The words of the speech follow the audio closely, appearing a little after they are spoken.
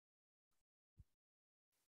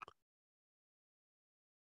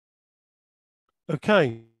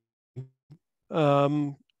Okay.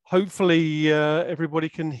 Hopefully everybody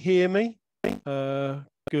can hear me. Uh,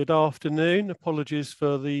 Good afternoon. Apologies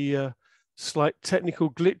for the slight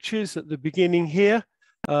technical glitches at the beginning here.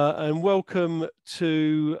 And welcome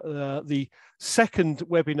to the second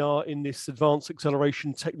webinar in this Advanced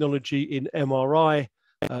Acceleration Technology in MRI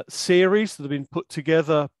series that have been put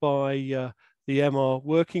together by the MR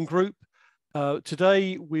Working Group.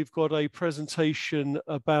 Today, we've got a presentation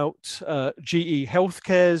about GE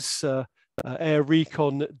Healthcare's Air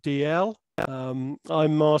Recon DL.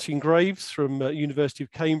 I'm Martin Graves from University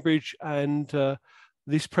of Cambridge, and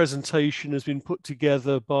this presentation has been put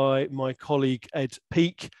together by my colleague Ed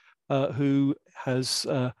Peake, who has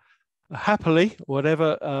happily,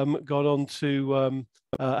 whatever, gone on to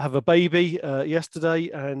have a baby yesterday,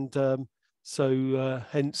 and so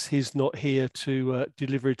hence he's not here to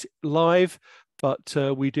deliver it live, but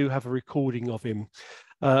we do have a recording of him.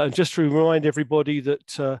 And just to remind everybody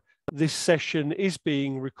that this session is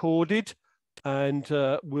being recorded and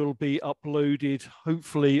will be uploaded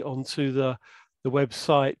hopefully onto the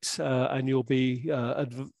website, and you'll be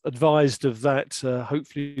advised of that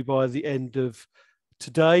hopefully by the end of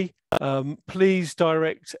today. Please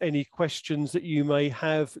direct any questions that you may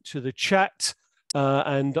have to the chat,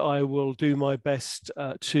 and I will do my best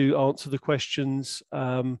to answer the questions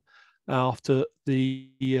after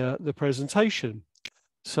the presentation.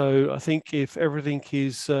 So I think if everything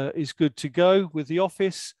is good to go with the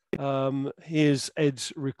office, here's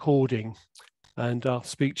Ed's recording, and I'll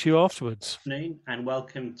speak to you afterwards. Good afternoon and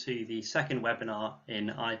welcome to the second webinar in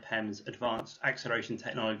IPEM's Advanced Acceleration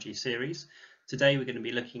Technology series. Today we're going to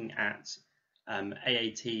be looking at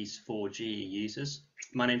AATs for GE users.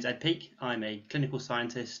 My name's Ed Peake. I'm a clinical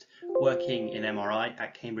scientist working in MRI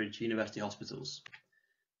at Cambridge University Hospitals.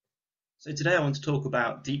 So today I want to talk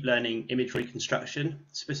about deep learning image reconstruction,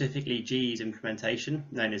 specifically GE's implementation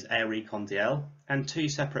known as Air Recon DL, and two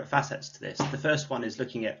separate facets to this. The first one is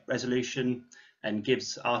looking at resolution and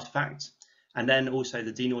Gibbs artifact, and then also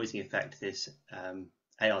the denoising effect this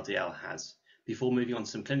ARDL has, before moving on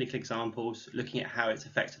to some clinical examples, looking at how it's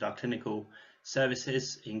affected our clinical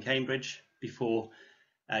services in Cambridge, before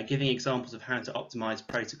giving examples of how to optimize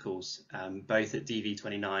protocols, both at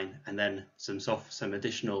DV29 and then some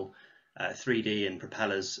additional 3D and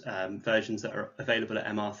propellers versions that are available at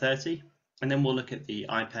MR30. And then we'll look at the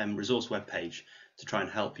IPEM resource webpage to try and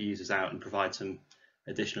help users out and provide some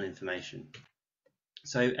additional information.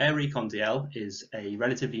 So Air Recon DL is a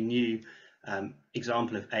relatively new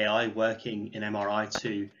example of AI working in MRI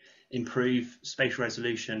to improve spatial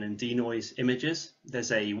resolution and denoise images.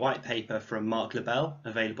 There's a white paper from Mark Lebel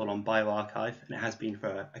available on bioRxiv, and it has been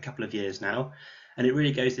for a couple of years now. And it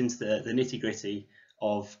really goes into the nitty-gritty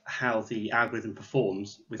of how the algorithm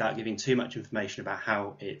performs without giving too much information about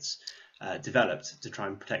how it's developed to try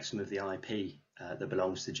and protect some of the IP that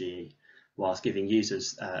belongs to GE, whilst giving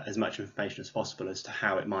users as much information as possible as to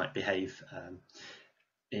how it might behave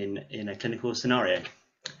in a clinical scenario.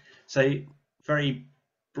 So very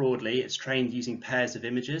broadly, it's trained using pairs of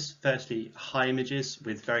images, firstly high images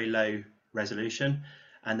with very low resolution,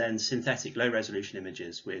 and then synthetic low resolution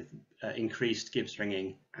images with increased Gibbs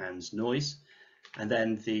ringing and noise. And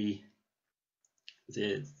then the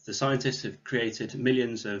scientists have created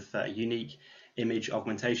millions of unique image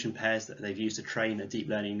augmentation pairs that they've used to train a deep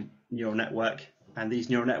learning neural network. And these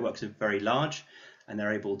neural networks are very large, and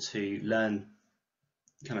they're able to learn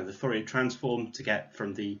kind of the Fourier transform to get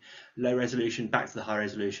from the low resolution back to the high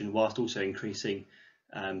resolution, whilst also increasing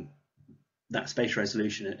that spatial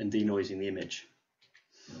resolution and denoising the image.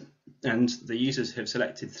 And the users have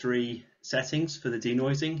selected three settings for the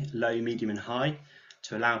denoising: low, medium and high,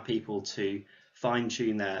 to allow people to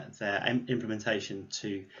fine-tune their implementation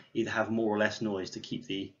to either have more or less noise to keep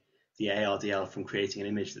the ARDL from creating an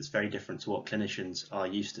image that's very different to what clinicians are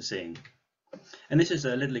used to seeing. And this is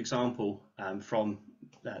a little example from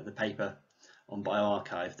the paper on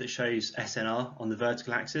bioRxiv that shows SNR on the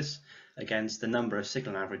vertical axis against the number of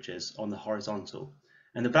signal averages on the horizontal.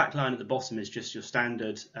 And the black line at the bottom is just your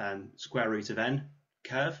standard square root of n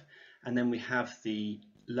curve. And then we have the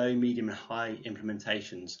low, medium and high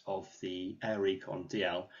implementations of the Air Recon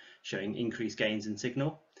DL showing increased gains in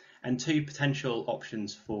signal. And two potential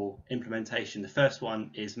options for implementation. The first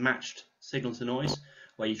one is matched signal to noise,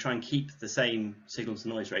 where you try and keep the same signal to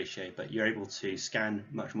noise ratio, but you're able to scan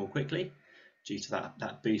much more quickly due to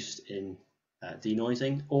that boost in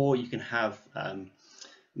denoising. Or you can have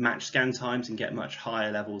matched scan times and get much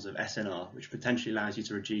higher levels of SNR, which potentially allows you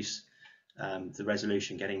to reduce the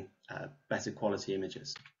resolution, getting better quality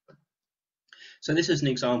images. So this is an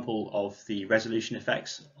example of the resolution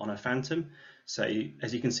effects on a phantom. So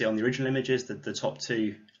as you can see on the original images, the top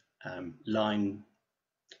two line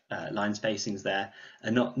spacings there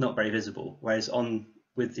are not very visible, whereas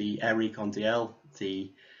with the Air Recon DL,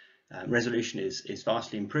 the resolution is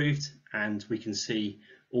vastly improved, and we can see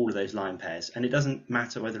all of those line pairs. And it doesn't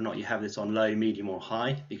matter whether or not you have this on low, medium or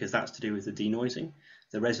high, because that's to do with the denoising.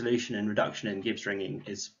 The resolution and reduction in Gibbs ringing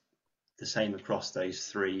is the same across those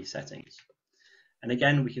three settings. And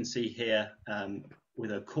again, we can see here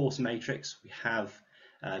with a coarse matrix, we have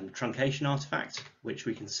truncation artifact, which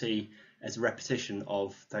we can see as a repetition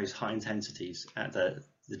of those high intensities at the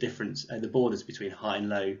difference at the borders between high and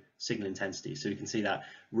low signal intensity. So we can see that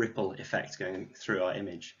ripple effect going through our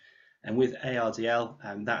image. And with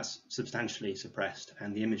ARDL, that's substantially suppressed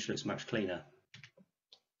and the image looks much cleaner.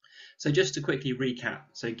 So just to quickly recap,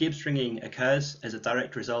 so Gibbs ringing occurs as a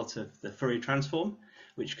direct result of the Fourier transform,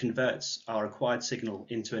 which converts our acquired signal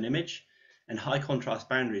into an image, and high contrast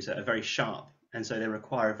boundaries are very sharp, and so they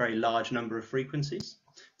require a very large number of frequencies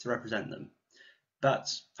to represent them. But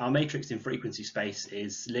our matrix in frequency space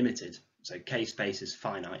is limited, so K space is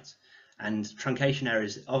finite, and truncation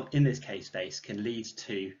errors in this K space can lead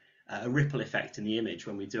to a ripple effect in the image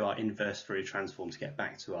when we do our inverse Fourier transform to get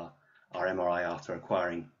back to our MRI after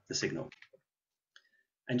acquiring the signal.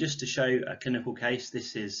 And just to show a clinical case,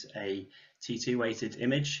 this is a T2 weighted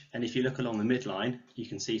image, and if you look along the midline, you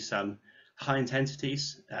can see some high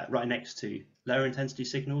intensities right next to lower intensity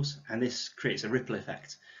signals, and this creates a ripple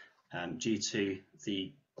effect due to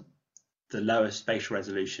the lower spatial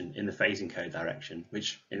resolution in the phasing code direction,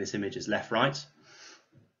 which in this image is left-right.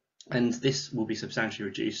 And this will be substantially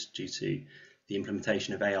reduced due to the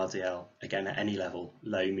implementation of ARDL, again at any level,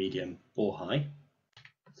 low, medium or high.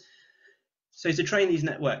 So to train these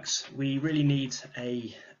networks, we really need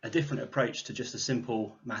a different approach to just a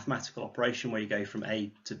simple mathematical operation where you go from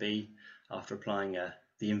A to B after applying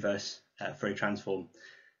the inverse Fourier transform.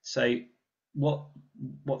 So what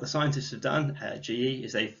the scientists have done at GE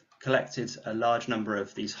is they've collected a large number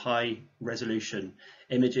of these high resolution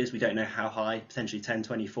images. We don't know how high, potentially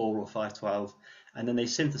 1024 or 512, and then they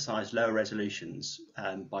synthesized lower resolutions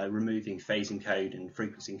by removing phasing code and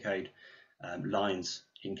frequency code lines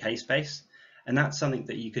in K-space. And that's something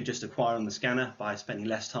that you could just acquire on the scanner by spending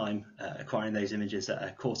less time acquiring those images at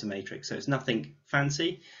a quarter matrix. So it's nothing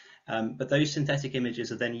fancy, but those synthetic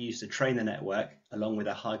images are then used to train the network along with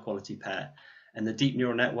a high quality pair. And the deep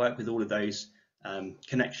neural network with all of those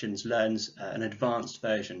connections learns an advanced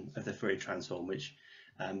version of the Fourier transform, which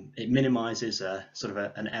it minimizes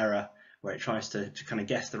an error where it tries to kind of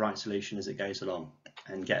guess the right solution as it goes along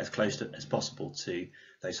and get as close as possible to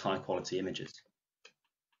those high quality images.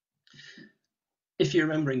 If you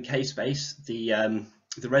remember in K-space, the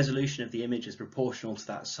resolution of the image is proportional to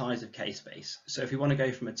that size of K-space. So if we want to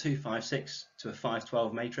go from a 256 to a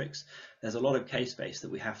 512 matrix, there's a lot of K-space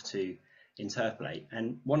that we have to interpolate.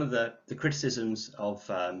 And one of the criticisms of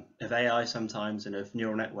AI sometimes and of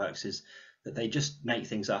neural networks is that they just make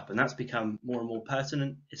things up, and that's become more and more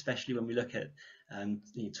pertinent, especially when we look at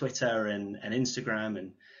Twitter and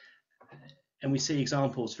Instagram, and we see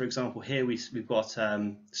examples. For example, here we've got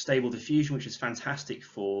stable diffusion, which is fantastic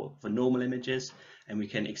for normal images, and we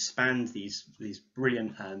can expand these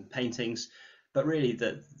brilliant paintings. But really,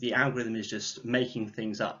 the algorithm is just making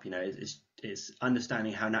things up. It's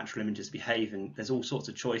understanding how natural images behave, and there's all sorts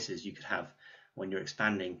of choices you could have when you're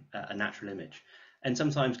expanding a natural image. And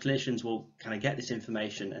sometimes clinicians will kind of get this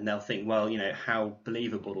information and they'll think, well, how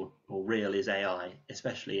believable or real is AI,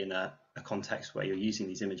 especially in a context where you're using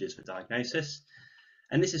these images for diagnosis.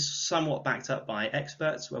 And this is somewhat backed up by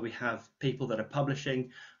experts, where we have people that are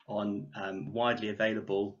publishing on widely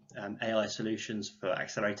available AI solutions for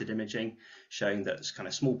accelerated imaging, showing that kind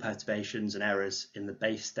of small perturbations and errors in the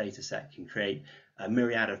base data set can create a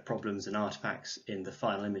myriad of problems and artifacts in the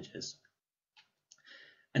final images.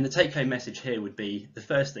 And the take-home message here would be, the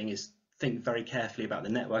first thing is think very carefully about the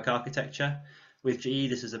network architecture. With GE,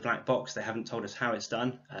 this is a black box. They haven't told us how it's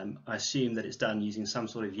done. I assume that it's done using some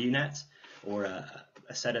sort of UNet or a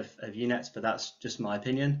set of UNets, but that's just my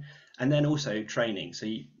opinion. And then also training. So,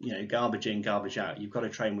 garbage in, garbage out. You've got to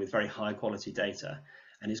train with very high quality data,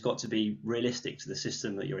 and it's got to be realistic to the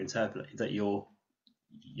system that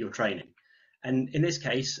you're training. And in this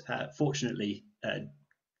case, fortunately,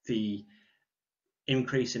 the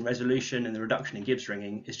increase in resolution and the reduction in Gibbs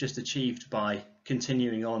ringing is just achieved by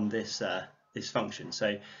continuing on this function.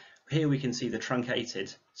 So here we can see the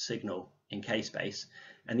truncated signal in K-space,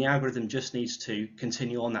 and the algorithm just needs to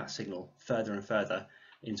continue on that signal further and further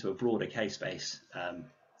into a broader K-space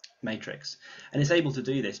matrix. And it's able to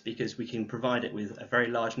do this because we can provide it with a very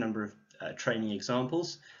large number training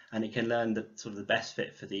examples, and it can learn the sort of the best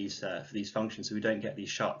fit for these functions, so we don't get these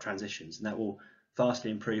sharp transitions, and that will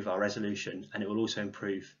vastly improve our resolution, and it will also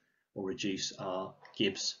improve or reduce our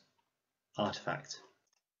Gibbs artifact.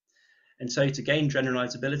 And so to gain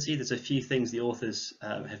generalizability, there's a few things the authors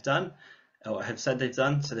have done or have said they've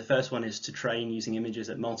done. So the first one is to train using images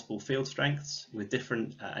at multiple field strengths with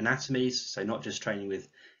different anatomies, so not just training with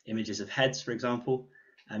images of heads, for example,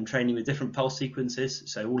 and training with different pulse sequences.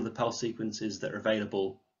 So all of the pulse sequences that are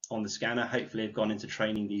available on the scanner hopefully have gone into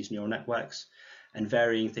training these neural networks, and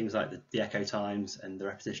varying things like the echo times and the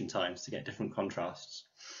repetition times to get different contrasts.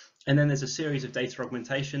 And then there's a series of data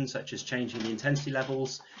augmentation, such as changing the intensity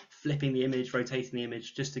levels, flipping the image, rotating the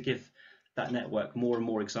image, just to give that network more and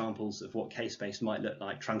more examples of what K-space might look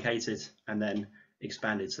like, truncated and then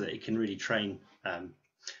expanded, so that it can really train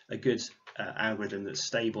a good algorithm that's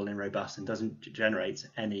stable and robust and doesn't generate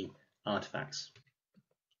any artifacts.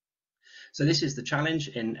 So this is the challenge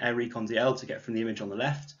in AirRecon-DL, to get from the image on the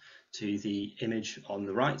left to the image on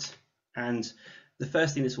the right. And the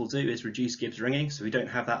first thing this will do is reduce Gibbs ringing, so we don't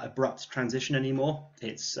have that abrupt transition anymore.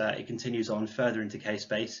 It continues on further into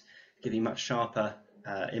K-space, giving much sharper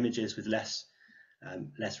images with less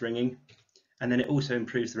ringing. And then it also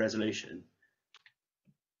improves the resolution.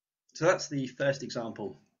 So that's the first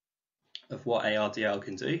example of what ARDL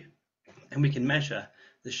can do. And we can measure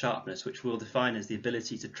the sharpness, which we'll define as the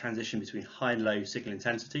ability to transition between high and low signal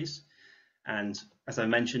intensities. And as I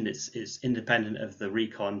mentioned, it's independent of the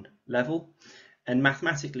recon level. And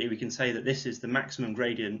mathematically, we can say that this is the maximum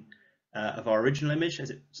gradient of our original image as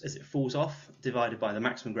it falls off, divided by the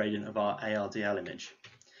maximum gradient of our ARDL image.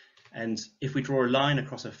 And if we draw a line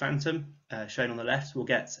across a phantom, shown on the left, we'll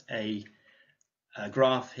get a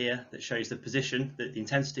graph here that shows the position, the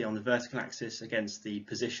intensity on the vertical axis against the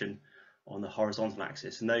position on the horizontal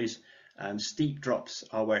axis. And those steep drops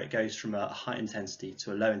are where it goes from a high intensity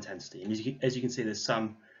to a low intensity. And as you can see, there's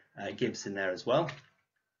some Gibbs in there as well.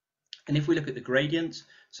 And if we look at the gradient,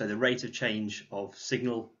 so the rate of change of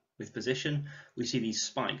signal with position, we see these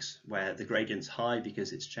spikes where the gradient's high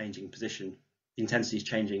because it's changing position, the intensity is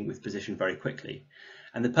changing with position very quickly.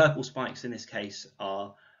 And the purple spikes in this case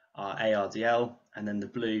are our ARDL, and then the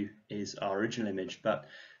blue is our original image, but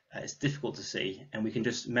it's difficult to see, and we can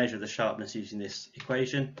just measure the sharpness using this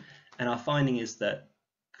equation. And our finding is that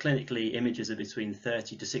clinically images are between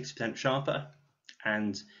 30 to 60% sharper,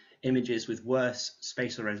 and images with worse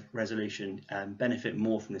spatial resolution benefit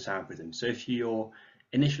more from this algorithm. So if your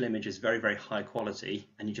initial image is very, very high quality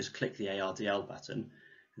and you just click the ARDL button,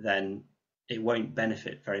 then it won't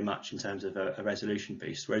benefit very much in terms of a resolution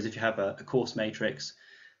boost. Whereas if you have a coarse matrix,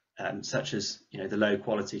 such as the low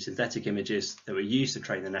quality synthetic images that were used to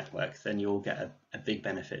train the network, then you'll get a big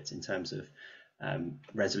benefit in terms of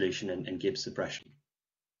resolution and Gibbs suppression.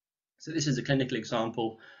 So this is a clinical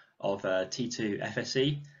example of a T2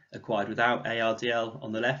 FSE acquired without ARDL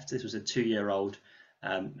on the left. This was a 2-year-old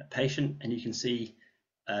patient, and you can see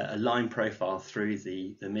a line profile through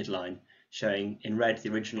the midline, showing in red the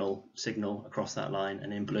original signal across that line,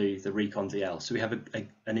 and in blue the recon DL. So we have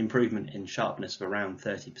an improvement in sharpness of around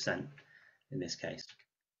 30% in this case.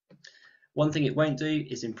 One thing it won't do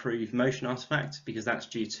is improve motion artifact, because that's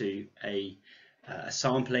due to a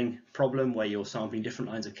sampling problem where you're sampling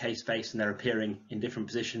different lines of K-space and they're appearing in different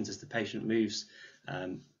positions as the patient moves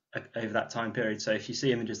over that time period. So if you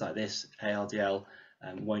see images like this, ARDL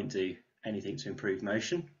won't do anything to improve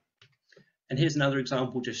motion. And here's another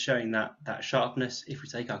example just showing that sharpness. If we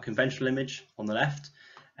take our conventional image on the left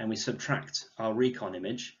and we subtract our recon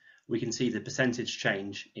image, we can see the percentage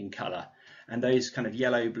change in color. And those kind of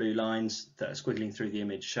yellow-blue lines that are squiggling through the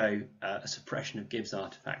image show a suppression of Gibbs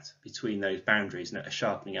artifact between those boundaries, and a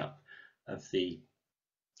sharpening up of the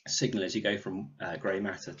signal as you go from grey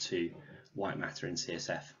matter to white matter in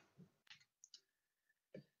CSF.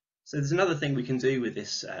 So there's another thing we can do with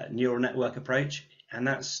this neural network approach, and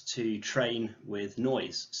that's to train with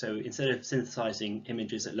noise. So instead of synthesizing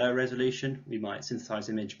images at low resolution, we might synthesize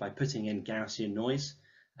image by putting in Gaussian noise,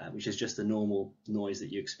 which is just the normal noise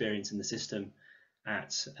that you experience in the system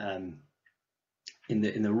in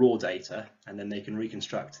the raw data, and then they can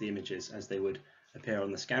reconstruct the images as they would appear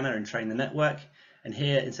on the scanner and train the network. And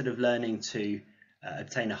here, instead of learning to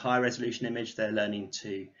obtain a high resolution image, they're learning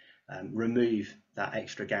to remove that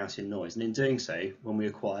extra Gaussian noise. And in doing so, when we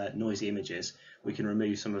acquire noisy images, we can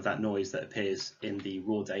remove some of that noise that appears in the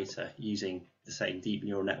raw data using the same deep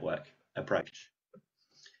neural network approach.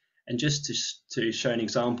 And just to show an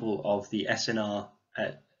example of the SNR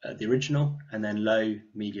at the original, and then low,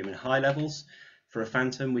 medium and high levels, for a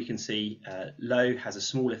phantom we can see low has a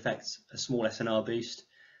small effect, a small SNR boost,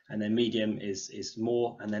 and then medium is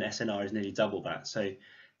more, and then SNR is nearly double that. So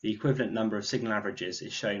the equivalent number of signal averages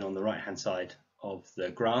is shown on the right hand side of the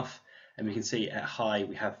graph, and we can see at high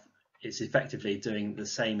it's effectively doing the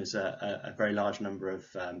same as a very large number of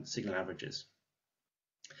signal averages.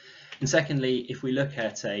 And secondly, if we look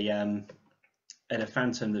at a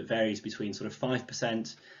phantom that varies between sort of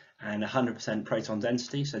 5% and 100% proton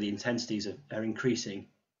density, so the intensities are increasing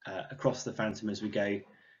across the phantom as we go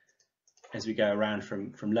around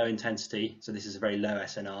from low intensity, so this is a very low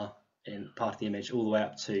SNR in part of the image, all the way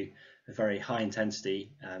up to a very high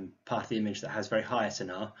intensity part of the image that has very high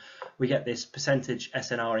SNR, we get this percentage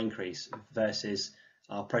SNR increase versus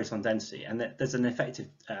our proton density, and there's an effective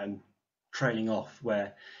trailing off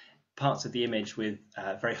where parts of the image with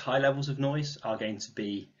very high levels of noise are going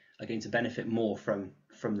to benefit more from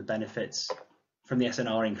the benefits from the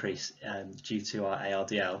SNR increase due to our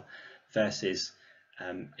ARDL, versus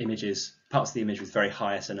parts of the image with very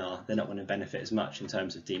high SNR, they're not going to benefit as much in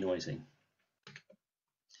terms of denoising.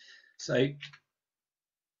 So I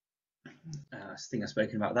think I've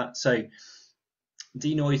spoken about that. So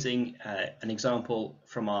denoising, an example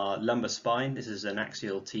from our lumbar spine, this is an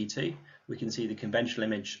axial T2. We can see the conventional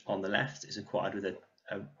image on the left is acquired with a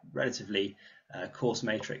relatively coarse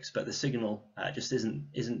matrix, but the signal just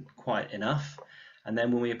isn't quite enough. And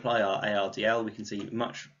then when we apply our ARDL, we can see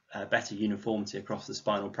much better uniformity across the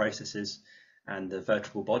spinal processes and the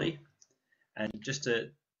vertebral body. And just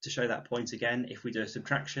to show that point again, if we do a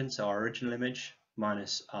subtraction, so our original image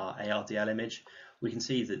minus our ARDL image, we can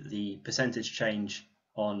see that the percentage change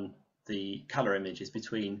on the color image is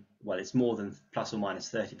between, well, it's more than plus or minus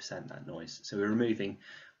 30% that noise. So we're removing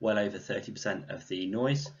well over 30% of the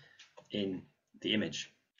noise in the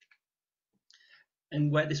image.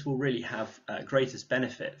 And where this will really have greatest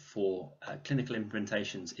benefit for clinical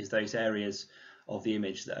implementations is those areas of the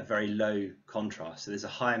image that are very low contrast. So there's a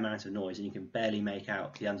high amount of noise and you can barely make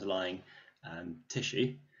out the underlying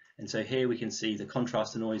tissue. And so here we can see the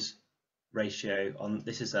contrast to noise ratio on,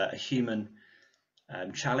 this is a human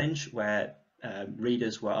challenge where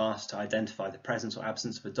readers were asked to identify the presence or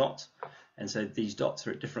absence of a dot. And so these dots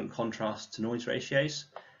are at different contrast to noise ratios,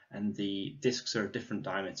 and the discs are of different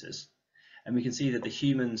diameters. And we can see that the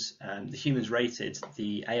humans rated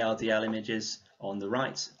the ARDL images on the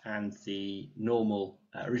right and the normal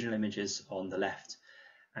original images on the left.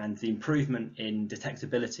 And the improvement in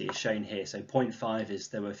detectability is shown here. So 0.5 is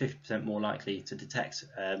they were 50% more likely to detect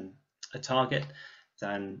a target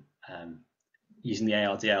than using the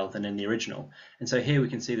ARDL than in the original. And so here we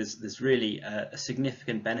can see there's really a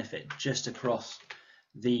significant benefit just across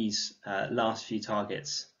these last few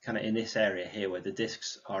targets, kind of in this area here where the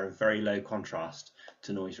discs are a very low contrast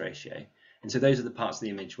to noise ratio. And so those are the parts of the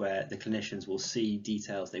image where the clinicians will see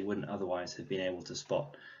details they wouldn't otherwise have been able to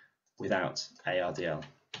spot without ARDL.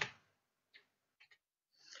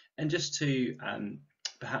 And just to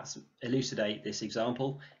perhaps elucidate this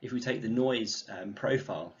example, if we take the noise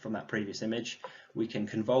profile from that previous image, we can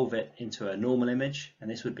convolve it into a normal image, and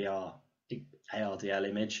this would be our ARDL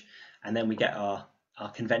image, and then we get our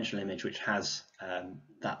conventional image, which has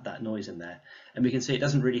that noise in there. And we can see it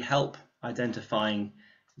doesn't really help identifying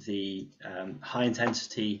the high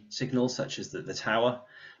intensity signals such as the tower,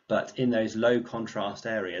 but in those low contrast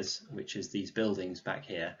areas, which is these buildings back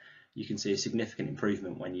here, you can see a significant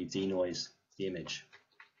improvement when you denoise the image.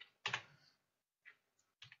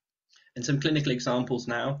 And some clinical examples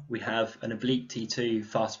now, we have an oblique T2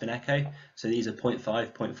 fast spin echo. So these are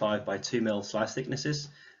 0.5 by 2 mm slice thicknesses,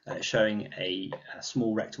 showing a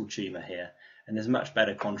small rectal tumour here. And there's much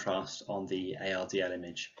better contrast on the ARDL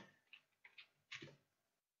image.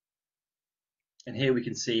 And here we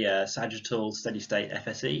can see a sagittal steady state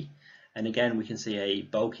FSE. And again, we can see a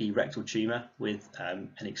bulky rectal tumour with an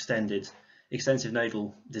extensive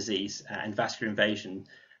nodal disease and vascular invasion.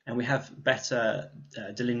 And we have better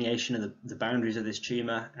delineation of the boundaries of this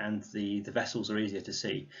tumour, and the vessels are easier to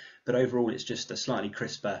see. But overall, it's just a slightly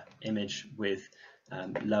crisper image with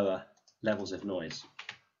lower levels of noise.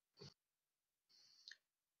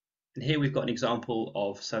 And here we've got an example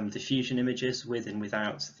of some diffusion images with and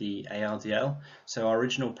without the ARDL. So our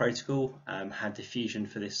original protocol had diffusion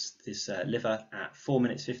for this liver at 4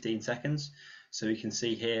 minutes 15 seconds. So we can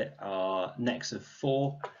see here our NEX of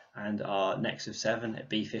 4 and our NEX of 7 at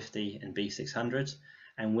B50 and B600.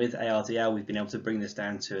 And with ARDL, we've been able to bring this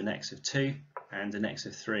down to a NEX of 2 and a NEX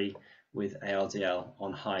of 3 with ARDL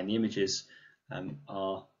on high. And the images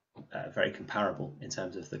are very comparable in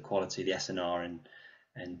terms of the quality, the SNR,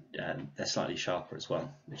 and they're slightly sharper as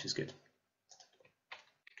well, which is good.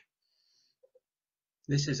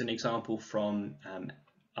 This is an example from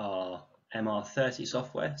our MR30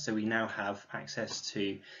 software. So we now have access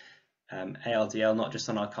to ARDL not just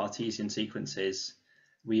on our Cartesian sequences.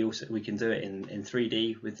 We can do it in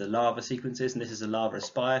 3D with the lava sequences, and this is a lava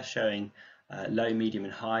aspire showing low, medium,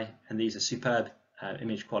 and high, and these are superb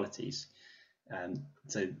image qualities.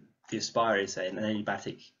 So the aspire is an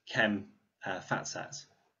adiabatic chem fatsat.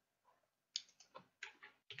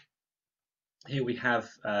 Here we have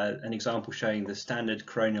an example showing the standard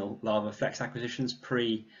coronal lava flex acquisitions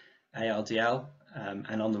pre-ARDL,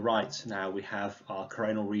 and on the right now we have our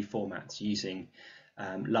coronal reformats using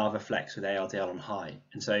lava flex with ARDL on high.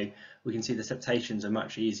 And so we can see the septations are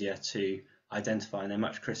much easier to identify, and they're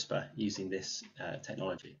much crisper using this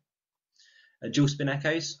technology. Dual spin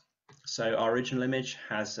echoes. So our original image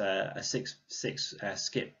has a 6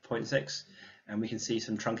 skip 0.6, and we can see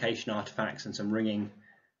some truncation artifacts and some ringing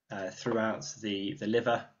throughout the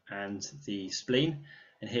liver and the spleen.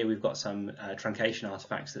 And here we've got some truncation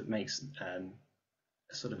artifacts that makes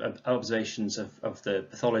sort of observations of the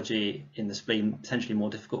pathology in the spleen potentially more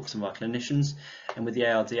difficult for some of our clinicians. And with the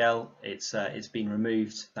ARDL, it's been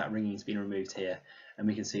removed, that ringing has been removed here, and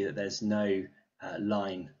we can see that there's no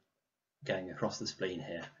line going across the spleen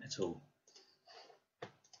here at all.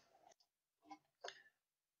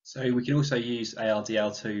 So we can also use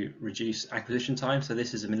ARDL to reduce acquisition time. So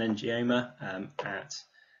this is a meningioma at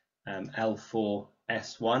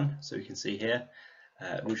L4S1, so we can see here,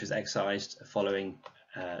 which was excised following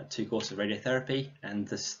 2 courses of radiotherapy, and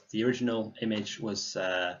the original image was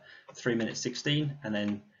 3 minutes 16, and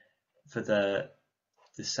then for the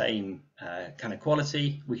same kind of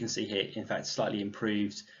quality, we can see here, in fact, slightly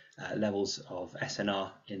improved levels of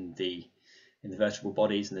SNR in the vertebral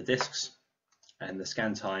bodies and the discs. And the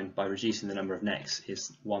scan time, by reducing the number of necks,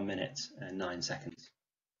 is 1 minute and 9 seconds.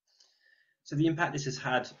 So the impact this has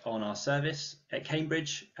had on our service at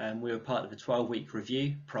Cambridge, we were part of a 12-week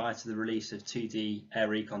review prior to the release of 2D Air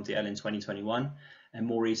Recon DL in 2021, and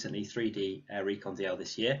more recently 3D Air Recon DL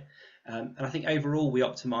this year. And I think overall we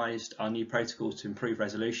optimised our new protocols to improve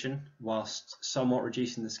resolution whilst somewhat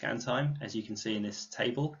reducing the scan time, as you can see in this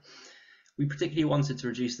table. We particularly wanted to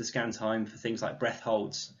reduce the scan time for things like breath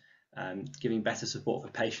holds, giving better support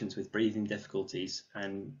for patients with breathing difficulties,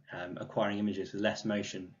 and acquiring images with less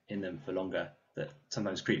motion in them for longer, that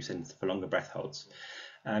sometimes creeps in for longer breath holds.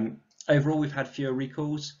 Overall, we've had fewer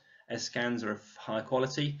recalls as scans are of higher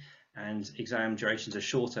quality and exam durations are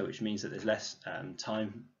shorter, which means that there's less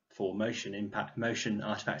time for motion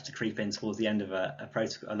artifacts to creep in towards the end of a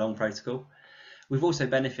long protocol. We've also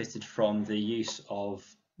benefited from the use of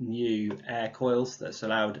new air coils that's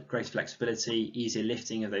allowed greater flexibility, easier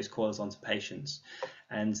lifting of those coils onto patients.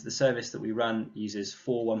 And the service that we run uses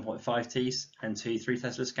 4 1.5Ts and 2 3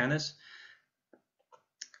 Tesla scanners.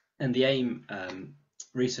 And the aim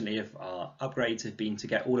recently of our upgrades have been to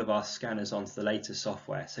get all of our scanners onto the latest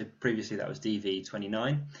software. So previously that was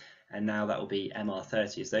DV29, and now that will be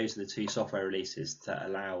MR30, as those are the 2 software releases that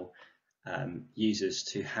allow users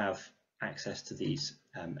to have access to these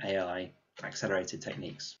AI accelerated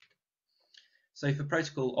techniques. So for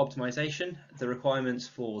protocol optimization, the requirements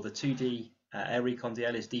for the 2D Air Recon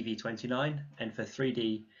DL is DV29, and for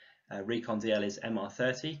 3D Recon DL is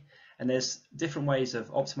MR30. And there's different ways of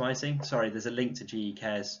optimizing. Sorry, there's a link to GE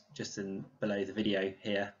Cares just below the video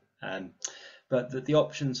here. But the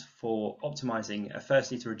options for optimizing are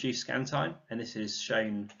firstly to reduce scan time, and this is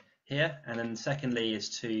shown here. And then secondly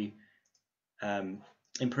is to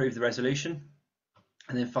improve the resolution.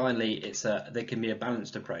 And then finally, there can be a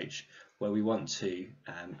balanced approach where we want to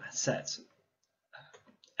set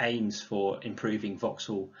aims for improving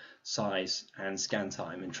voxel size and scan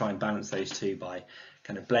time and try and balance those two by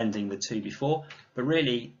kind of blending the two before. But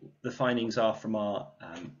really, the findings are from our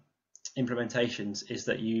implementations is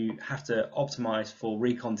that you have to optimize for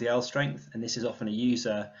Recon DL strength, and this is often a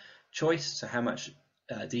user choice. So how much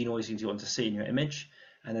denoising do you want to see in your image?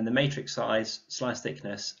 And then the matrix size, slice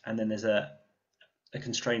thickness, and then there's a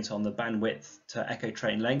constraint on the bandwidth to echo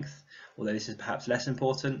train length, although this is perhaps less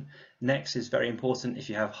important. Necks is very important. If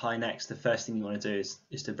you have high necks, the first thing you want to do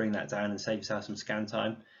is to bring that down and save yourself some scan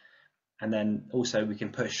time. And then also we can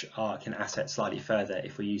push our asset slightly further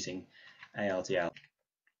if we're using ARDL.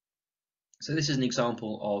 So this is an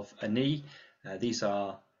example of a knee. These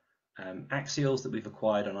are axials that we've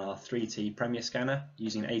acquired on our 3T Premier scanner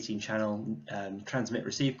using an 18-channel transmit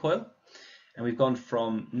receive coil. And we've gone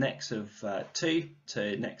from necks of 2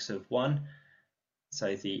 to necks of 1.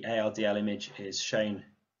 So the ARDL image is shown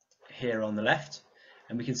here on the left,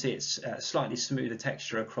 and we can see it's slightly smoother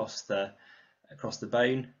texture across the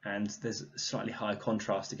bone, and there's slightly higher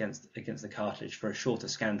contrast against the cartilage for a shorter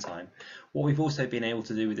scan time. What we've also been able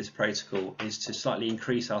to do with this protocol is to slightly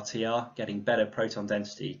increase our TR, getting better proton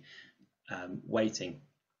density weighting.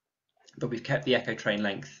 but we've kept the echo train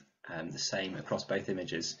length the same across both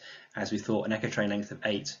images, as we thought an echo train length of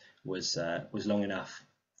 8 was long enough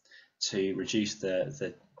to reduce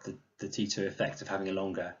the T2 effect of having a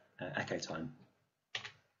longer echo time.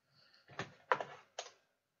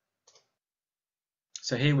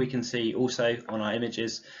 So here we can see also on our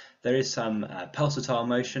images there is some pulsatile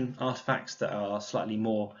motion artifacts that are slightly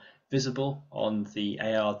more visible on the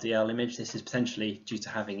ARDL image. This is potentially due to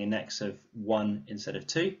having an X of 1 instead of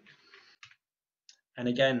 2. And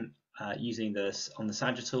again, using this on the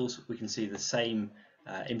sagittals, we can see the same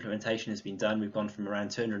implementation has been done. We've gone from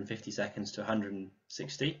around 250 seconds to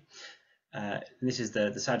 160. This is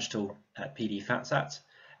the sagittal PD FATSAT,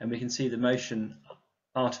 and we can see the motion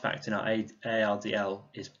artifact in our ARDL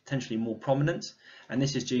is potentially more prominent, and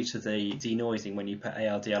this is due to the denoising when you put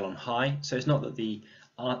ARDL on high. So it's not that the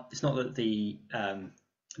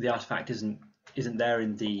artifact isn't there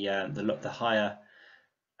in the higher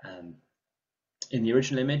in the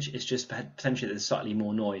original image. It's just potentially there's slightly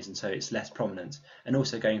more noise, and so it's less prominent. And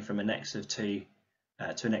also going from an X of 2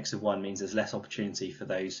 to an X of 1 means there's less opportunity for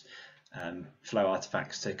those flow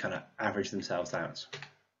artifacts to kind of average themselves out.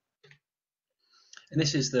 And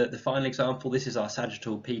this is the final example. This is our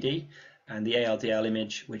sagittal PD, and the ARDL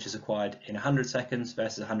image, which is acquired in 100 seconds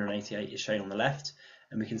versus 188, is shown on the left.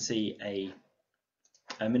 And we can see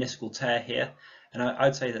a minuscule tear here. And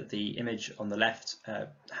I'd say that the image on the left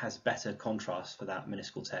has better contrast for that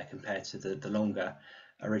minuscule tear compared to the longer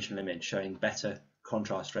original image, showing better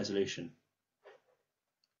contrast resolution.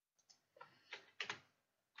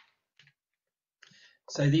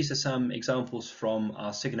 So these are some examples from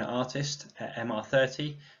our Cygnet Artist at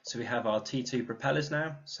MR30. So we have our T2 propellers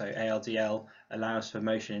now. So ARDL allows for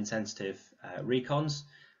motion insensitive recons.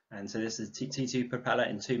 And so this is the T2 propeller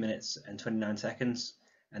in 2 minutes and 29 seconds.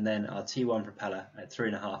 And then our T1 propeller at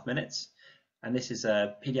 3.5 minutes. And this is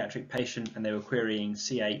a pediatric patient, and they were querying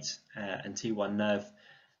C8 and T1 nerve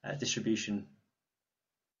distribution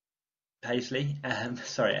Paisley, and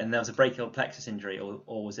there was a brachial plexus injury,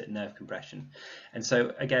 or was it nerve compression? And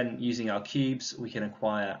so again, using our cubes, we can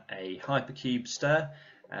acquire a hypercube stir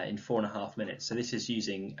in 4.5 minutes. So this is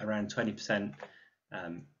using around 20%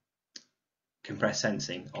 compressed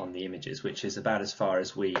sensing on the images, which is about as far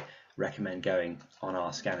as we recommend going on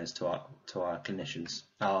our scanners to our clinicians,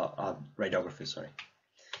 our radiographers, sorry.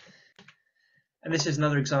 And this is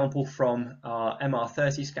another example from our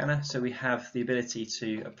MR30 scanner. So we have the ability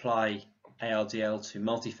to apply ARDL to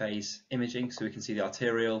multi-phase imaging. So we can see the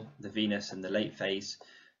arterial, the venous, and the late phase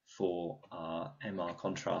for our MR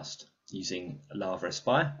contrast using Lava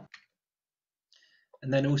Aspire.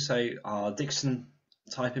 And then also our Dixon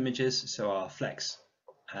type images, so our flex.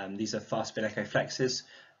 These are fast spin echo flexes,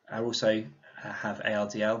 also have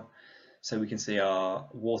ARDL. So we can see our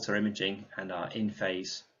water imaging and our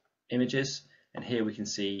in-phase images. And here we can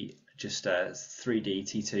see just 3D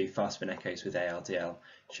T2 fast spin echoes with ARDL,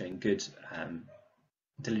 showing good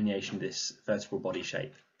delineation of this vertebral body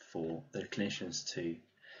shape for the clinicians to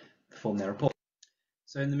perform their report.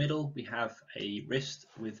 So in the middle we have a wrist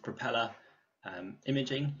with propeller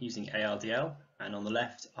imaging using ARDL, and on the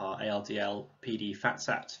left are ARDL PD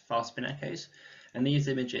FATSAT fast spin echoes. And these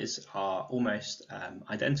images are almost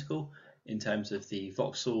identical in terms of the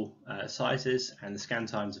voxel sizes, and the scan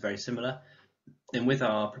times are very similar. And with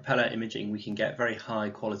our propeller imaging, we can get very high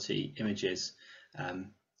quality images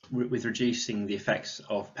with reducing the effects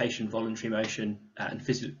of patient voluntary motion and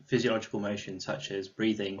physiological motion, such as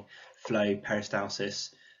breathing, flow, peristalsis,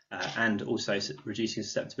 and also reducing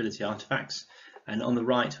susceptibility artifacts. And on the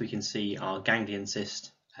right, we can see our ganglion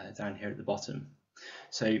cyst down here at the bottom.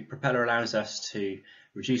 So propeller allows us to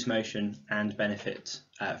reduce motion and benefit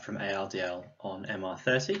from ARDL on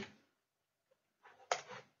MR30.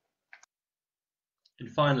 And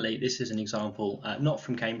finally, this is an example not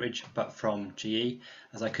from Cambridge but from GE,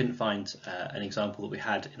 as I couldn't find an example that we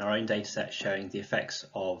had in our own data set showing the effects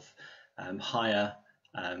of higher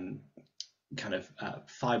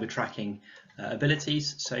fiber tracking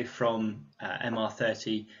abilities. So from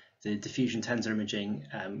MR30, the diffusion tensor imaging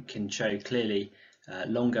can show clearly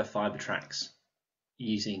longer fiber tracks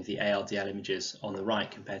using the ARDL images on the right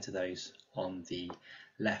compared to those on the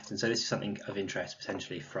left. And so this is something of interest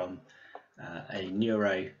potentially from a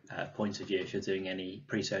neuro point of view if you're doing any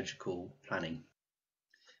pre-surgical planning.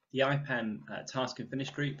 The IPEM Task and Finish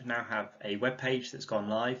group now have a web page that's gone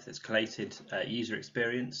live that's collated user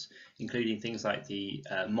experience, including things like the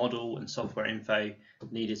model and software info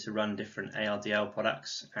needed to run different ARDL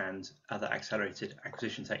products and other accelerated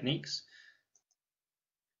acquisition techniques.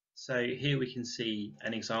 So here we can see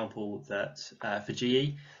an example that for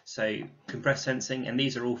GE, so compressed sensing, and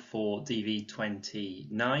these are all for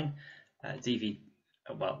DV29.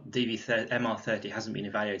 MR30 hasn't been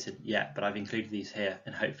evaluated yet, but I've included these here,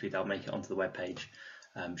 and hopefully they'll make it onto the web page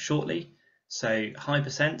shortly. So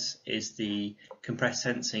HyperSense is the compressed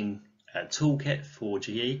sensing toolkit for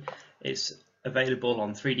GE. It's available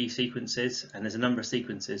on 3D sequences, and there's a number of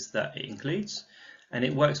sequences that it includes, and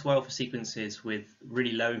it works well for sequences with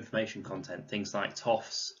really low information content, things like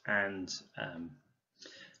TOFs and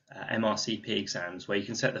MRCP exams, where you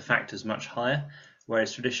can set the factors much higher,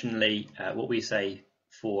 whereas traditionally what we say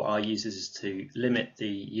for our users is to limit the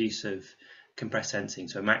use of compressed sensing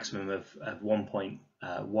to a maximum of 1.1 or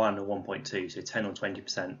 1.2, so 10 or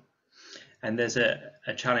 20%. And there's a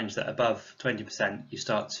challenge that above 20% you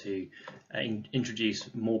start to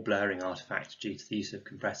introduce more blurring artifacts due to the use of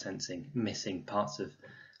compressed sensing, missing parts of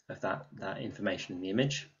that information in the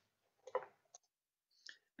image.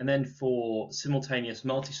 And then for simultaneous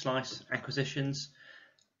multi-slice acquisitions,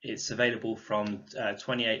 it's available from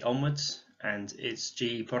 28 onwards, and its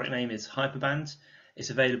GE product name is Hyperband. It's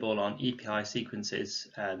available on EPI sequences,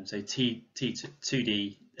 so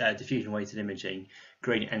 2D diffusion weighted imaging,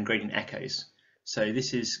 gradient echoes. So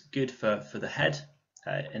this is good for the head,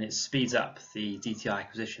 and it speeds up the DTI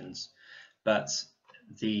acquisitions, but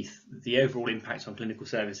the overall impact on clinical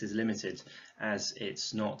service is limited, as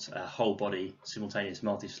it's not a whole body simultaneous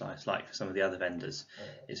multi-slice like for some of the other vendors.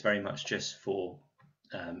 It's very much just for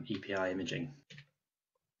EPI imaging.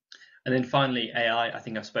 And then finally, AI. I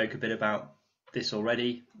think I've spoke a bit about this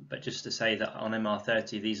already, but just to say that on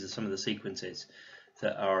MR30, these are some of the sequences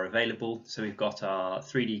that are available. So we've got our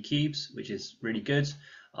 3D cubes, which is really good,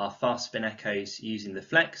 our fast spin echoes using the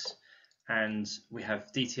Flex, and we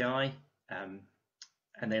have DTI,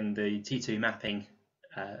 and then the T2 mapping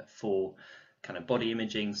for kind of body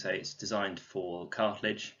imaging, so it's designed for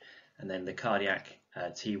cartilage, and then the cardiac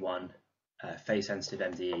T1 phase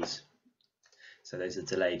sensitive MDEs. So those are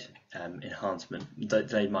delayed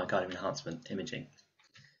delayed myocardium enhancement imaging.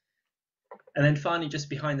 And then finally, just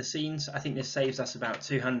behind the scenes, I think this saves us about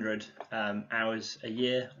 200 hours a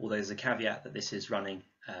year, although there's a caveat that this is running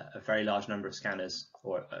a very large number of scanners,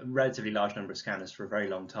 or a relatively large number of scanners for a very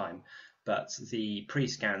long time. But the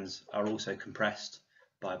pre-scans are also compressed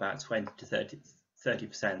by about 20 to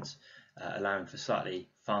 30%, allowing for slightly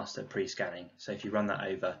faster pre-scanning. So if you run that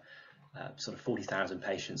over sort of 40,000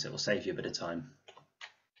 patients, it will save you a bit of time.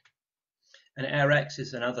 And AirX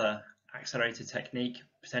is another accelerated technique,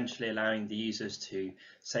 potentially allowing the users to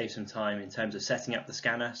save some time in terms of setting up the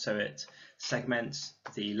scanner. So it segments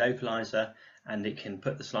the localizer, and it can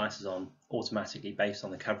put the slices on automatically based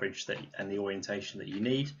on the coverage and the orientation that you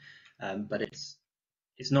need. But it's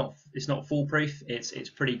not foolproof. It's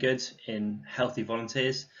pretty good in healthy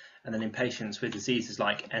volunteers, and then in patients with diseases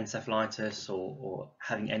like encephalitis or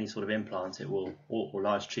having any sort of implant, or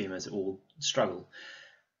large tumours, it will struggle.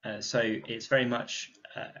 So it's very much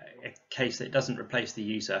a case that it doesn't replace the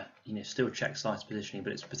user. Still check slice positioning,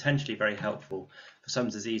 but it's potentially very helpful for some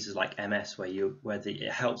diseases like MS, where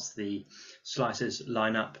it helps the slices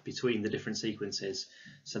line up between the different sequences,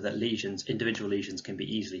 so that individual lesions can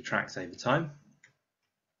be easily tracked over time.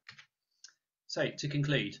 So to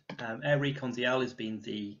conclude, Air Recon DL has been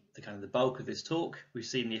the kind of the bulk of this talk. We've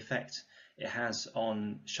seen the effect it has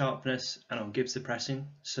on sharpness and on Gibbs suppression,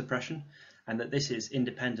 and that this is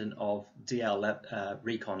independent of DL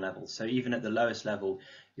recon levels. So even at the lowest level,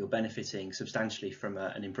 you're benefiting substantially from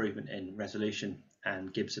an improvement in resolution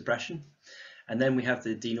and Gibbs suppression. And then we have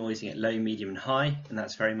the denoising at low, medium and high, and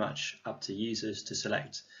that's very much up to users to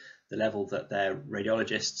select the level that their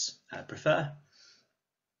radiologists prefer.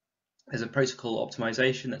 There's a protocol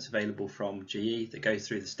optimization that's available from GE that goes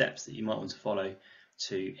through the steps that you might want to follow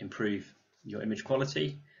to improve your image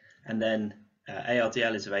quality. And then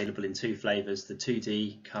ARDL is available in two flavors, the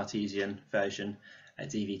 2D Cartesian version at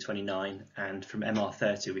DV29, and from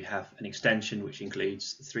MR30 we have an extension which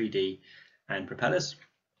includes 3D and propellers.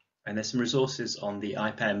 And there's some resources on the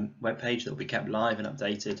IPEM webpage that will be kept live and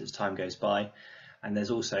updated as time goes by. And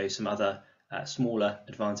there's also some other smaller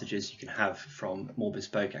advantages you can have from more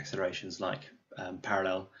bespoke accelerations like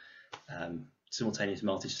parallel, simultaneous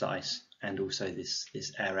multi-slice, and also this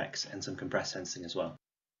AirX and some compressed sensing as well.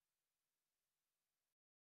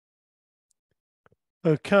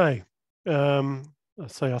 Okay,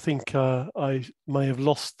 I think I may have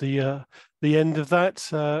lost the end of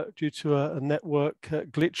that due to a network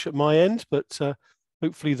glitch at my end, but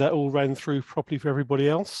hopefully that all ran through properly for everybody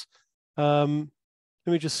else.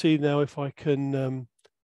 Let me just see now if I can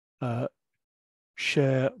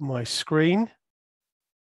share my screen.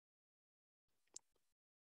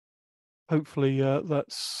 Hopefully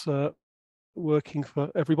that's working for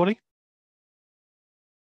everybody.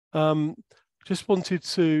 Just wanted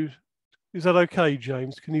to is that okay,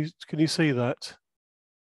 James? Can you see that?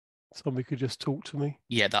 Somebody could just talk to me.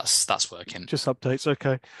 Yeah, that's working. Just updates,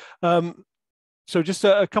 okay. So just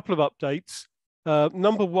a couple of updates.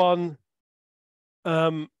 Number one,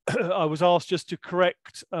 I was asked just to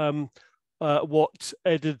correct what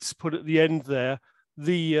Ed had put at the end there.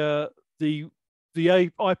 The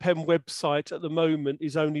IPEM website at the moment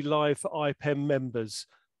is only live for IPEM members,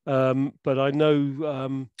 but I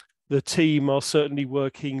know the team are certainly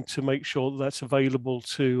working to make sure that's available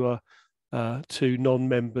to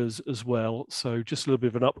non-members as well. So just a little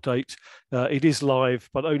bit of an update. It is live,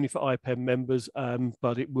 but only for IPEM members,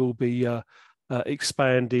 but it will be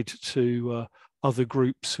expanded to other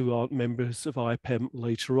groups who aren't members of IPEM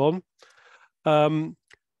later on.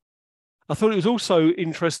 I thought it was also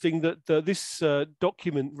interesting that this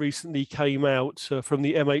document recently came out from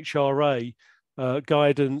the MHRA,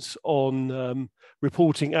 guidance on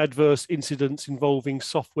reporting adverse incidents involving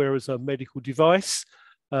software as a medical device.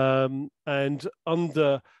 And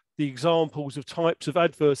under the examples of types of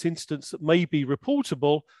adverse incidents that may be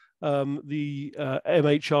reportable, the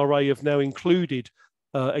MHRA have now included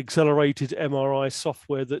accelerated MRI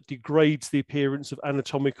software that degrades the appearance of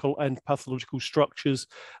anatomical and pathological structures,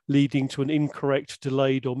 leading to an incorrect,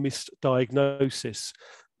 delayed, or missed diagnosis.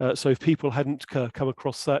 So if people hadn't come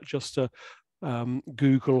across that, just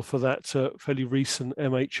Google for that fairly recent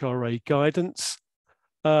MHRA guidance.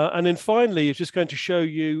 And then finally, it's just going to show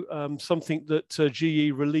you something that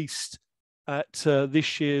GE released at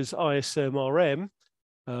this year's ISMRM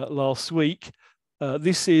last week.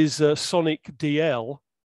 This is Sonic DL,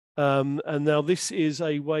 and now this is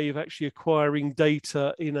a way of actually acquiring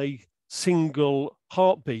data in a single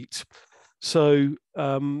heartbeat. So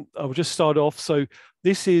I'll just start off. So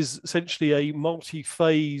this is essentially a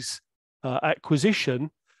multi-phase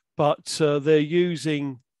acquisition, but they're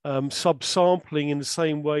using subsampling in the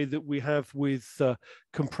same way that we have with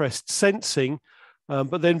compressed sensing,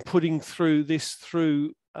 but then putting through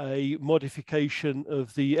a modification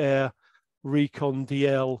of the Air Recon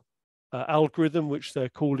DL algorithm, which they're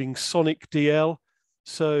calling Sonic DL.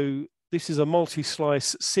 So this is a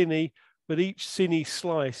multi-slice cine, but each cine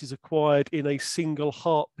slice is acquired in a single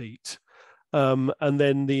heartbeat. And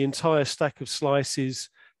then the entire stack of slices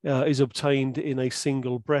is obtained in a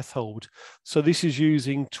single breath hold. So this is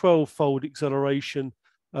using 12-fold acceleration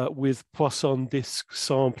with Poisson disk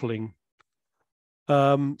sampling.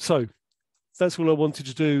 So that's all I wanted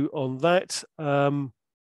to do on that.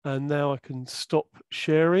 And now I can stop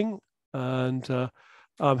sharing, and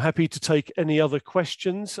I'm happy to take any other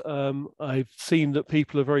questions. I've seen that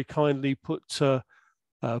people have very kindly put some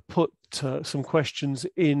questions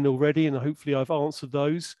in already, and hopefully I've answered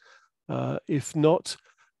those. If not,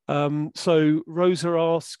 so Rosa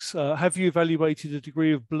asks, have you evaluated the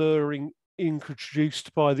degree of blurring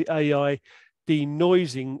introduced by the AI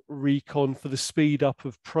denoising recon for the speed up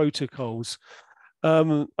of protocols? I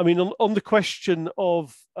mean, on the question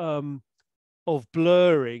of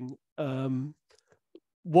blurring,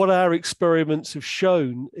 what our experiments have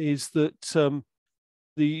shown is that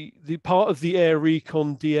the part of the Air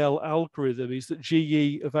Recon DL algorithm is that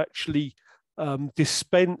GE have actually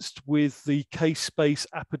dispensed with the case-space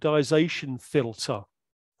apodization filter.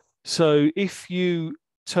 So if you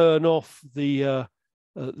turn off the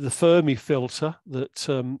Fermi filter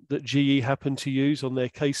that GE happen to use on their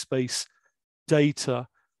case-space data,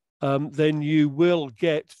 then you will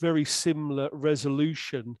get very similar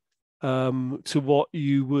resolution to what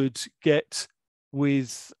you would get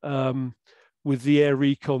with the Air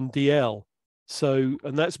Recon DL. So,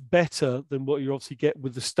 and that's better than what you obviously get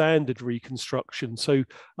with the standard reconstruction. So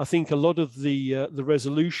I think a lot of the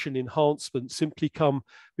resolution enhancements simply come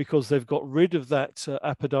because they've got rid of that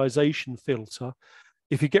apodization filter.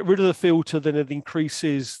 If you get rid of the filter, then it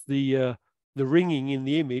increases the ringing in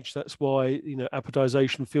the image. That's why, you know,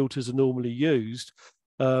 apodization filters are normally used.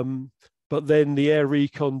 But then the Air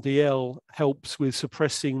Recon DL helps with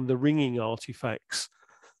suppressing the ringing artifacts.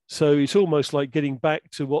 So it's almost like getting back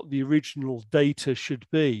to what the original data should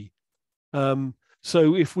be. So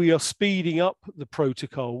if we are speeding up the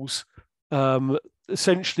protocols,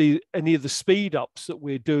 essentially any of the speed ups that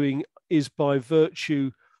we're doing is by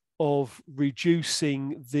virtue of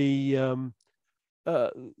reducing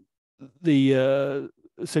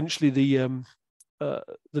essentially the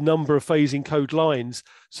number of phasing code lines.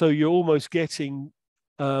 So you're almost getting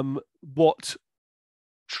what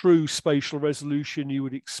true spatial resolution you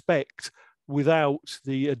would expect without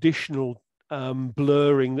the additional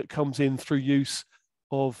blurring that comes in through use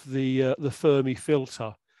of the Fermi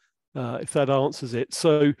filter, if that answers it.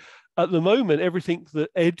 So at the moment, everything that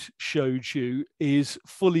Ed showed you is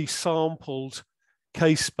fully sampled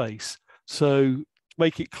case space. So to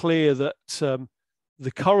make it clear that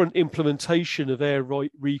the current implementation of Air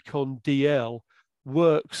Recon DL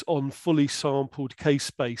works on fully sampled case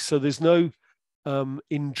space. So there's no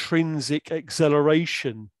intrinsic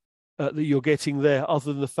acceleration that you're getting there,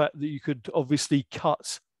 other than the fact that you could obviously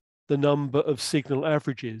cut the number of signal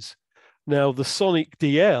averages. Now, the Sonic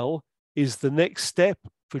DL is the next step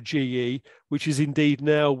for GE, which is indeed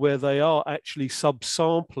now where they are actually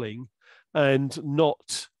subsampling and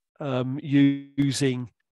not using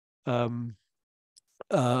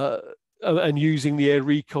using the Air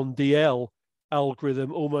Recon DL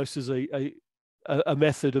algorithm almost as a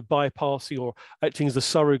method of bypassing or acting as a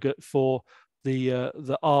surrogate for the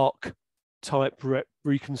arc type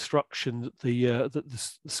reconstruction that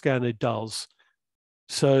the scanner does.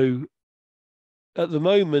 So at the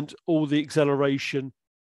moment, all the acceleration,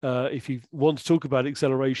 if you want to talk about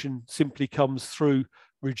acceleration, simply comes through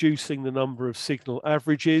reducing the number of signal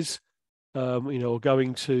averages,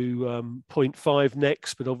 going to 0.5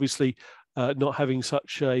 next, but obviously not having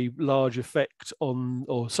such a large effect on,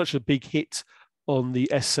 or such a big hit on the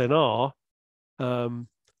SNR.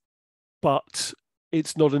 But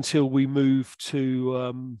it's not until we move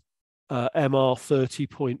to MR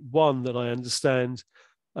 30.1 that I understand,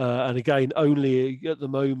 and again, only at the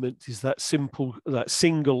moment is that single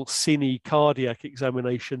cine cardiac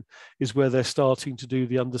examination is where they're starting to do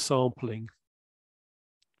the undersampling.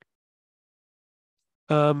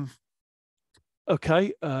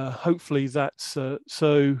 Okay, hopefully that's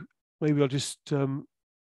so. Maybe I'll just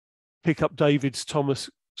pick up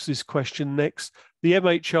Thomas's question next. The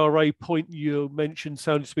MHRA point you mentioned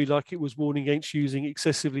sounded to me like it was warning against using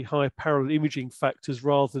excessively high parallel imaging factors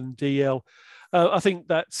rather than DL. I think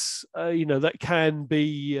that's that can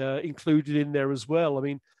be included in there as well. I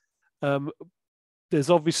mean, there's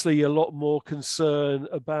obviously a lot more concern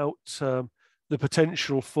about the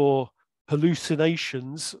potential for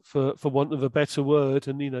hallucinations, for want of a better word,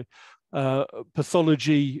 and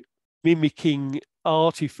pathology mimicking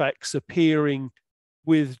artifacts appearing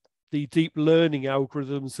with the deep learning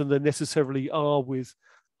algorithms than there necessarily are with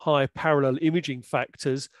high parallel imaging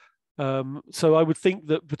factors. So I would think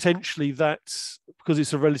that potentially that's, because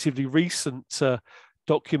it's a relatively recent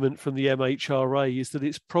document from the MHRA, is that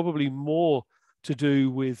it's probably more to do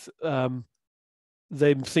with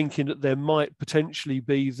them thinking that there might potentially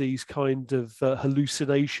be these kind of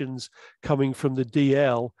hallucinations coming from the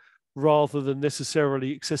DL, rather than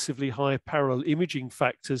necessarily excessively high parallel imaging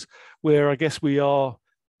factors, where I guess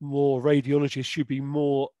radiologists should be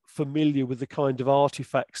more familiar with the kind of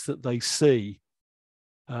artifacts that they see.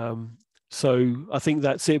 So I think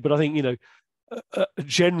that's it. But I think, a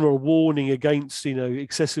general warning against,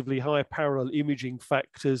 excessively high parallel imaging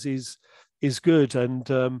factors is good.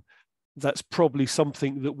 And that's probably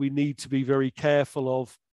something that we need to be very careful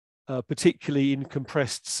of, particularly in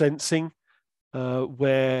compressed sensing,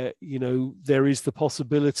 where, there is the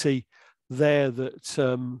possibility there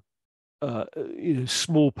that,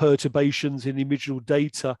 small perturbations in imaginal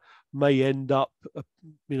data may end up,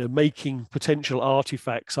 making potential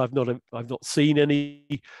artifacts. I've not seen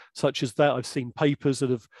any such as that. I've seen papers that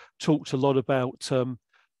have talked a lot about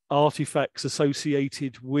artifacts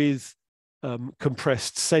associated with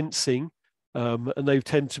compressed sensing, and they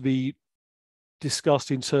tend to be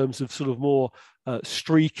discussed in terms of sort of more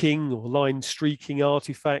streaking or line streaking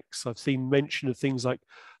artifacts. I've seen mention of things like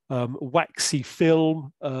waxy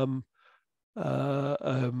film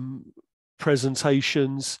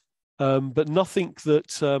presentations, but nothing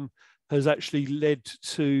that has actually led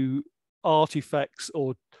to artifacts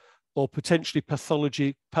or potentially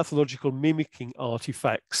pathological mimicking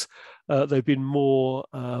artifacts. They've been more,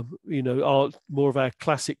 more of our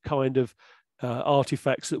classic kind of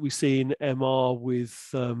artifacts that we see in MR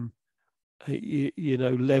with,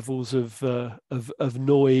 levels of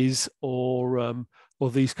noise or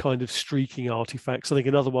these kind of streaking artifacts. I think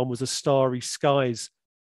another one was a starry skies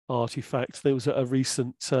artifact. There was a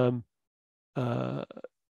recent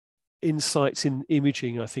Insights in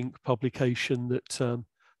Imaging, I think, publication that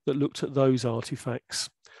looked at those artifacts.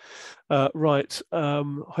 Right.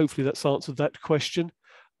 Hopefully that's answered that question.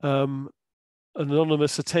 An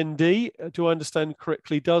anonymous attendee, do I understand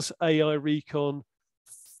correctly, does AI Recon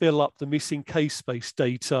fill up the missing case space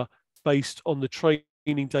data based on the training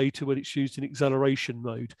data when it's used in acceleration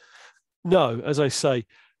mode? No, as I say,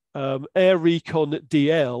 Air Recon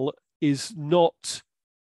DL is not,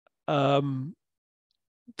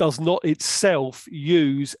 does not itself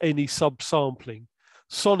use any subsampling.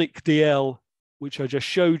 Sonic DL, which I just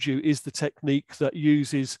showed you, is the technique that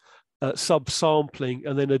uses subsampling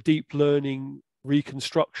and then a deep learning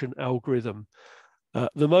reconstruction algorithm.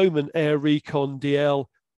 The moment Air Recon DL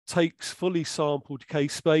takes fully sampled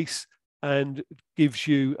case space and gives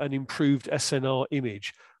you an improved SNR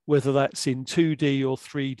image, whether that's in 2D or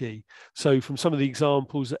 3D. So from some of the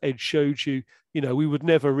examples that Ed showed you, we would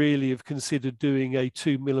never really have considered doing a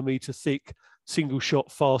 2mm thick single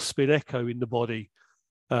shot fast spin echo in the body.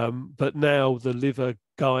 But now the liver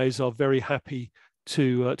guys are very happy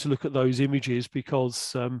to look at those images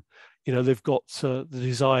because they've got the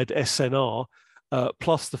desired SNR,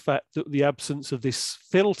 plus the fact that the absence of this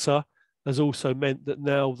filter has also meant that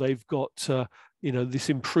now they've got this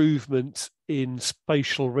improvement in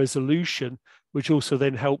spatial resolution, which also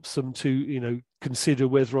then helps them to consider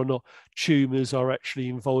whether or not tumors are actually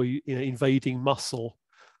invading muscle,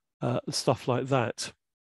 stuff like that.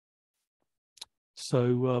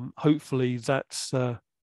 So hopefully that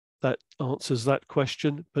answers that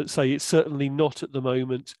question. But say it's certainly not at the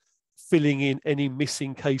moment filling in any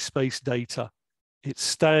missing case space data. It's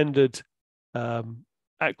standard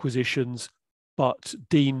acquisitions, but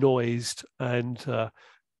denoised and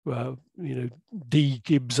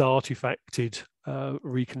de-Gibbs artifacted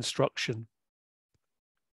reconstruction.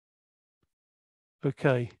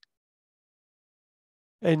 Okay.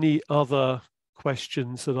 Any other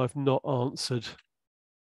questions that I've not answered?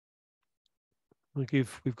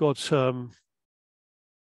 We've got 5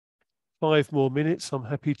 more minutes. I'm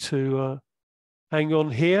happy to hang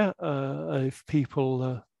on here if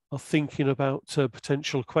people are thinking about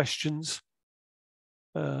potential questions.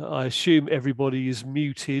 I assume everybody is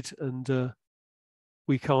muted and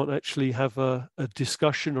we can't actually have a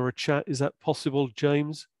discussion or a chat. Is that possible,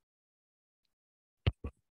 James?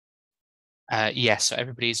 Yes, so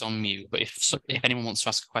everybody's on mute, but if anyone wants to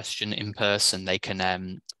ask a question in person, they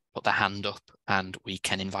can put their hand up and we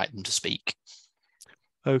can invite them to speak.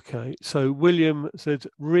 Okay, so William said,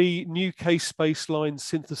 new case space lines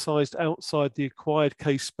synthesized outside the acquired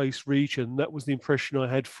case space region. That was the impression I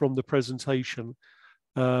had from the presentation.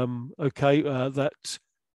 Okay, that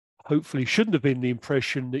hopefully shouldn't have been the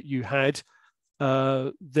impression that you had.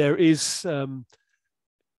 There is,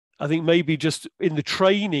 I think maybe just in the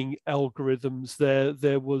training algorithms,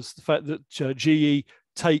 there was the fact that GE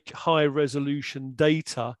take high resolution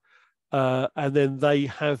data and then they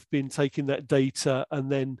have been taking that data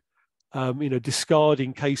and then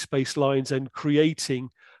discarding case space lines and creating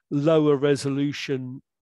lower resolution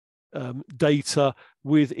data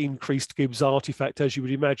with increased Gibbs artifact, as you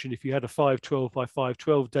would imagine. If you had a 512 by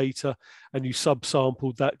 512 data and you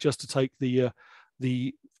subsampled that just to take the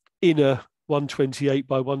inner 128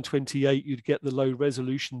 by 128, you'd get the low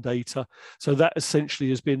resolution data. So that essentially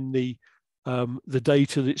has been the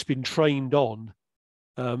data that's been trained on.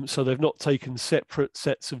 So they've not taken separate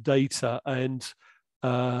sets of data, and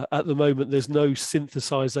at the moment there's no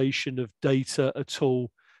synthesization of data at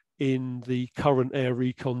all in the current Air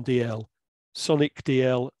Recon DL. Sonic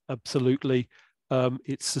DL, absolutely.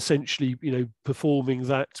 It's essentially, performing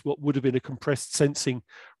that, what would have been a compressed sensing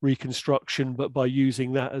reconstruction, but by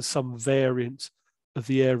using that as some variant of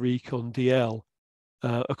the Air Recon DL.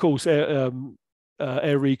 Of course, Air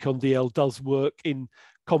Recon DL does work in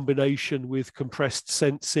combination with compressed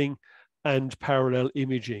sensing and parallel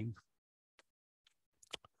imaging.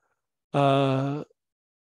 So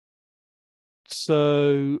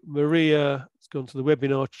Maria has gone to the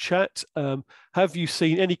webinar chat. Have you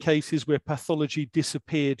seen any cases where pathology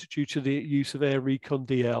disappeared due to the use of Air Recon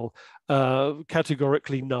DL?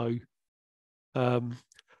 Categorically, no.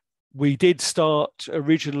 We did start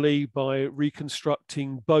originally by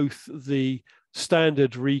reconstructing both the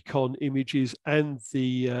standard Recon images and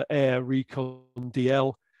the Air Recon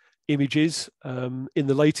DL images. In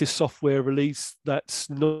the latest software release, that's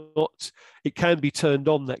not, it can be turned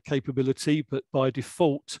on, that capability, but by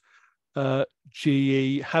default,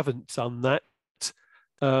 GE haven't done that,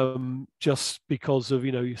 just because of,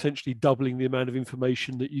 essentially doubling the amount of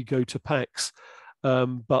information that you go to PACS.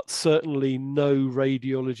 But certainly no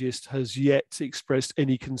radiologist has yet expressed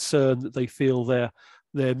any concern that they feel they're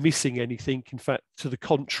missing anything. In fact, to the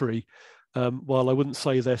contrary, while I wouldn't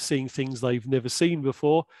say they're seeing things they've never seen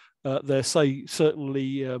before, they're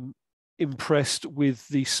certainly impressed with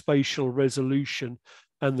the spatial resolution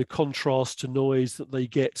and the contrast to noise that they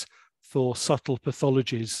get for subtle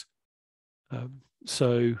pathologies.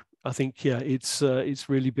 So I think, yeah, it's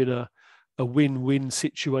really been a win-win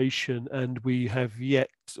situation, and we have yet,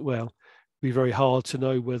 well, it'd be very hard to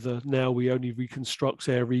know whether now we only reconstruct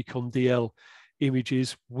Air Recon DL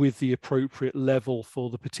images with the appropriate level for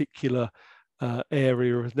the particular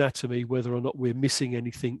area of anatomy, whether or not we're missing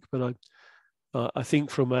anything. But I think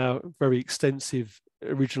from our very extensive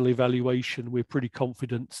original evaluation, we're pretty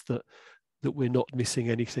confident that we're not missing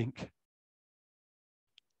anything.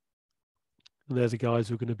 and they're the guys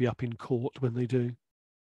who are going to be up in court when they do.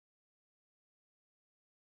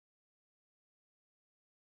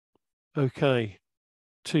 Okay,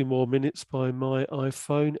 2 more minutes by my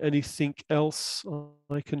iPhone. Anything else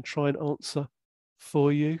I can try and answer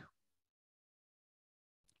for you?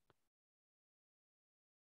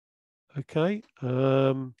 Okay.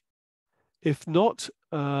 If not,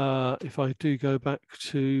 if I do go back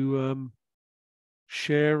to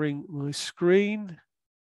sharing my screen.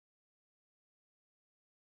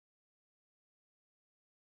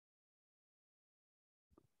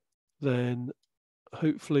 Then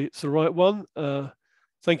hopefully it's the right one.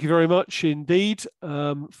 Thank you very much indeed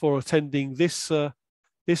for attending this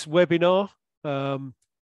this webinar.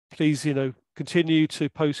 Please, continue to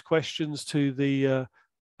post questions to the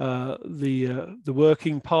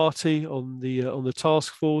working party on the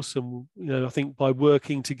task force, and I think by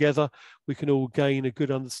working together we can all gain a good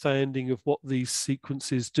understanding of what these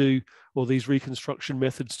sequences do, or these reconstruction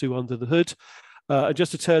methods do under the hood. And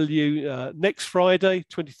just to tell you, next Friday,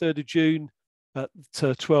 23rd of June at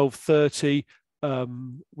 12:30,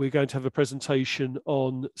 we're going to have a presentation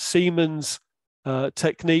on Siemens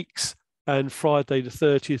techniques, and Friday the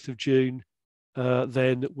 30th of June,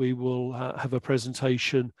 then we will have a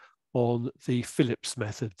presentation on the Phillips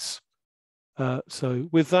methods. So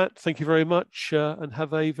with that, thank you very much and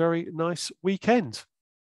have a very nice weekend.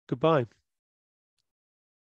 Goodbye.